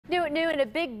at noon,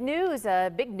 a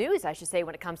big news, I should say,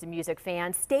 when it comes to music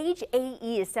fans. Stage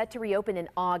AE is set to reopen in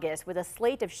August with a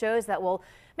slate of shows that will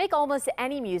make almost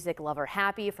any music lover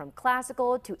happy, from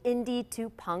classical to indie to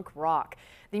punk rock.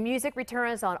 The music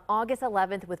returns on August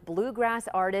 11th with bluegrass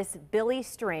artist Billy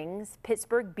Strings.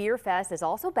 Pittsburgh Beer Fest is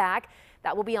also back.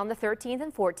 That will be on the 13th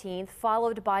and 14th,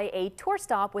 followed by a tour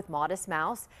stop with Modest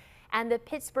Mouse. And the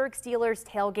Pittsburgh Steelers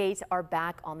Tailgates are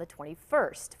back on the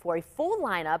 21st. For a full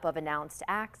lineup of announced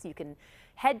acts, you can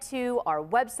head to our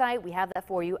website. We have that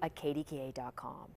for you at KDKA.com.